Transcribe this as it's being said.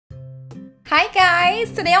Hi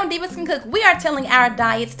guys, today on Divas Can Cook, we are telling our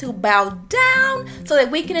diets to bow down so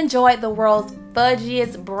that we can enjoy the world's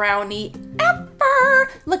fudgiest brownie ever.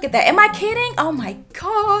 Look at that. Am I kidding? Oh my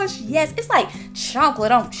gosh, yes. It's like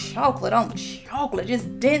chocolate on chocolate on chocolate,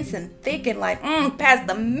 just dense and thick and like, past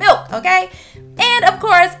the milk, okay? And of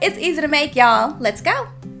course, it's easy to make, y'all. Let's go.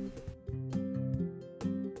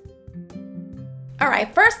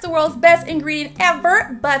 Alright, first, the world's best ingredient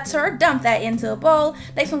ever, butter. Dump that into a bowl.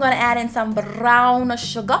 Next, I'm going to add in some brown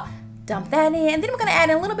sugar. Dump that in. Then we're going to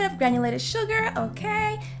add in a little bit of granulated sugar,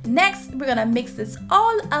 okay? Next, we're going to mix this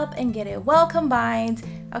all up and get it well combined,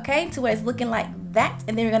 okay, to where it's looking like that.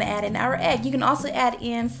 And then we're going to add in our egg. You can also add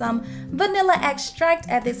in some vanilla extract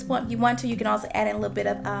at this point if you want to. You can also add in a little bit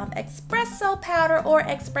of espresso powder or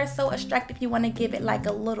espresso extract if you want to give it like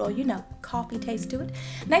a little, you know, coffee taste to it.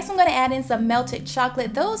 Next, I'm going to add in some melted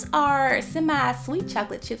chocolate. Those are semi-sweet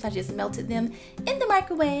chocolate chips. I just melted them in the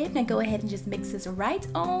microwave. Now go ahead and just mix this right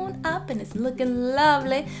on up and it's looking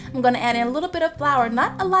lovely. I'm going to add in a little bit of flour.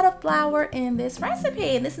 Not a lot of flour in this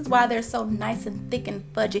recipe, and this is why they're so nice and thick and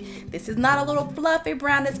fudgy. This is not a little fluffy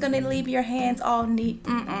brown that's going to leave your hands all neat.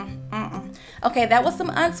 Okay, that was some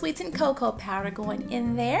unsweetened cocoa powder going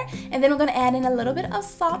in there. And then we're going to add in a little bit of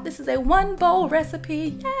salt. This is a 1 bowl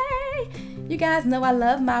recipe. Yay! You guys know I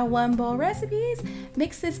love my 1 bowl recipes.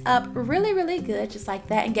 Mix this up really, really good, just like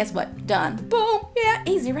that. And guess what? Done. Boom. Yeah,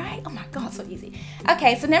 easy, right? Oh my God, so easy.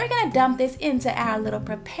 Okay, so now we're going to dump this into our little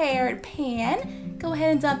prepared pan. Go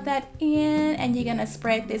ahead and dump that in, and you're going to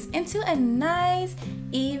spread this into a nice,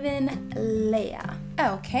 even layer.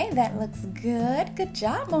 Okay, that looks good. Good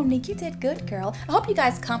job, Monique. You did good, girl. I hope you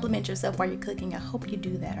guys compliment yourself while you're cooking. I hope you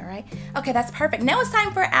do that, all right? Okay, that's perfect. Now it's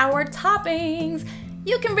time for our toppings.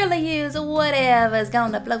 You can really use whatever's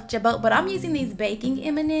gonna float your boat, but I'm using these baking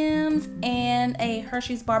M&Ms and a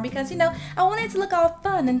Hershey's bar because, you know, I want it to look all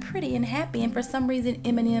fun and pretty and happy, and for some reason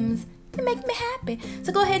M&Ms, it makes me happy.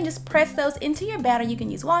 So go ahead and just press those into your batter. You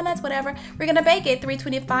can use walnuts, whatever. We're gonna bake it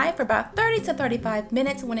 325 for about 30 to 35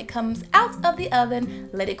 minutes. When it comes out of the oven,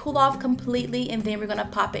 let it cool off completely, and then we're gonna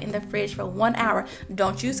pop it in the fridge for 1 hour.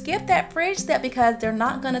 Don't you skip that fridge step because they're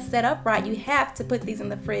not gonna set up right. You have to put these in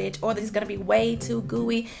the fridge or these are gonna be way too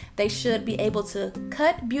gooey. They should be able to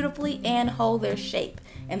cut beautifully and hold their shape.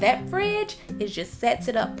 And that fridge, it just sets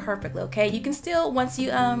it up perfectly, okay? You can still, once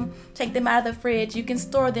you take them out of the fridge, you can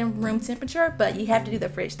store them room temperature, but you have to do the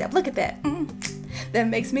fridge step. Look at that. That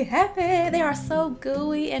makes me happy. They are so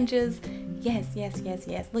gooey and just, yes.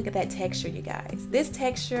 Look at that texture, you guys. This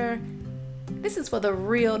texture, this is for the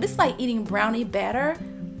real, this is like eating brownie batter,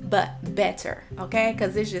 but better, okay?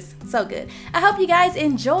 Because it's just so good. I hope you guys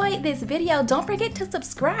enjoyed this video. Don't forget to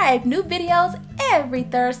subscribe. New videos every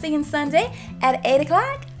Thursday and Sunday at 8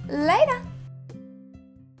 o'clock. Later.